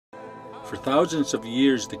For thousands of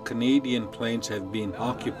years, the Canadian plains have been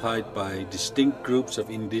occupied by distinct groups of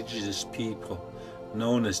Indigenous people,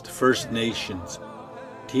 known as the First Nations.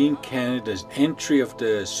 Team Canada's entry of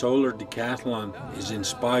the Solar Decathlon is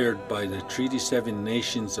inspired by the Treaty 7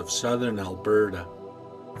 nations of southern Alberta.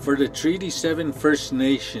 For the Treaty 7 First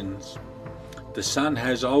Nations, the sun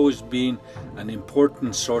has always been an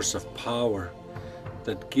important source of power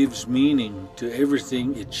that gives meaning to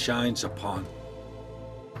everything it shines upon.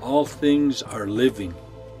 All things are living,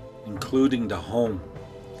 including the home,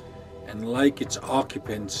 and like its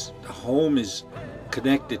occupants, the home is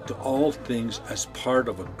connected to all things as part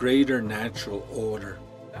of a greater natural order.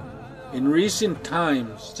 In recent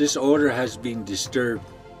times, this order has been disturbed.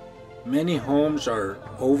 Many homes are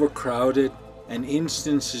overcrowded and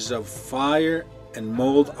instances of fire and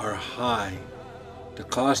mold are high. The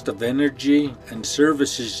cost of energy and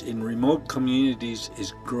services in remote communities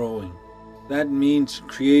is growing. That means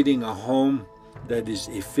creating a home that is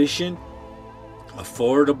efficient,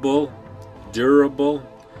 affordable, durable,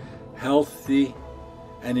 healthy,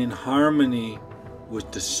 and in harmony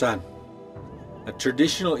with the sun. A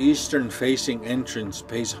traditional eastern-facing entrance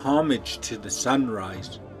pays homage to the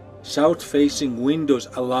sunrise. South-facing windows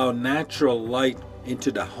allow natural light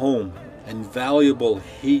into the home and valuable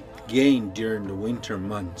heat gained during the winter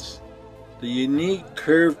months. The unique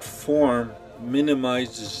curved form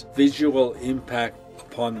minimizes visual impact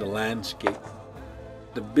upon the landscape.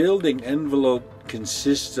 The building envelope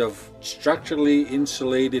consists of structurally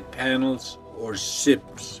insulated panels or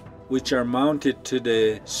SIPs, which are mounted to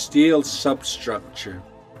the steel substructure.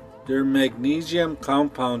 Their magnesium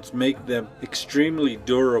compounds make them extremely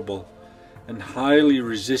durable and highly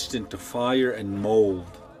resistant to fire and mold.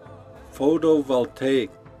 Photovoltaic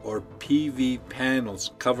or PV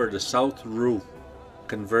panels cover the south roof,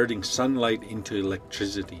 converting sunlight into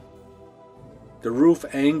electricity. The roof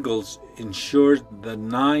angles ensure the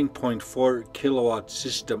 9.4 kilowatt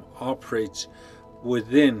system operates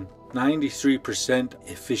within 93%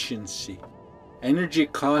 efficiency. Energy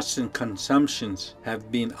costs and consumptions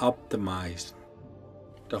have been optimized.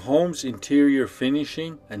 The home's interior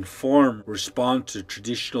finishing and form respond to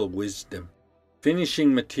traditional wisdom.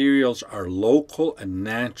 Finishing materials are local and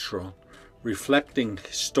natural, reflecting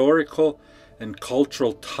historical and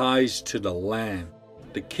cultural ties to the land.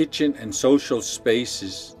 The kitchen and social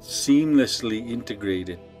spaces seamlessly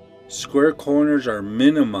integrated. Square corners are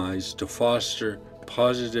minimized to foster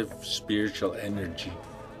positive spiritual energy.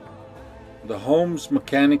 The home's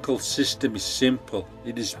mechanical system is simple.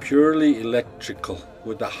 It is purely electrical,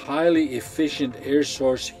 with a highly efficient air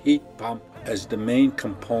source heat pump as the main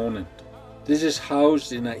component. This is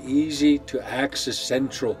housed in an easy-to-access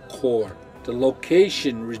central core. The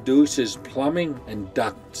location reduces plumbing and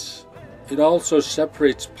ducts. It also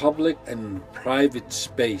separates public and private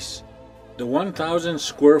space. The 1,000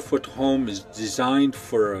 square foot home is designed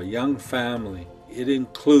for a young family. It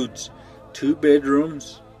includes 2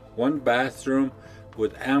 bedrooms, 1 bathroom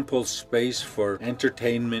with ample space for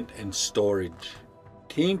entertainment and storage.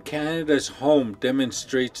 Team Canada's home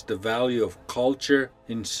demonstrates the value of culture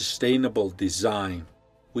in sustainable design.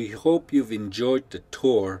 We hope you've enjoyed the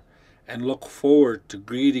tour and look forward to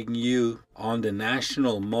greeting you on the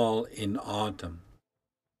National Mall in autumn.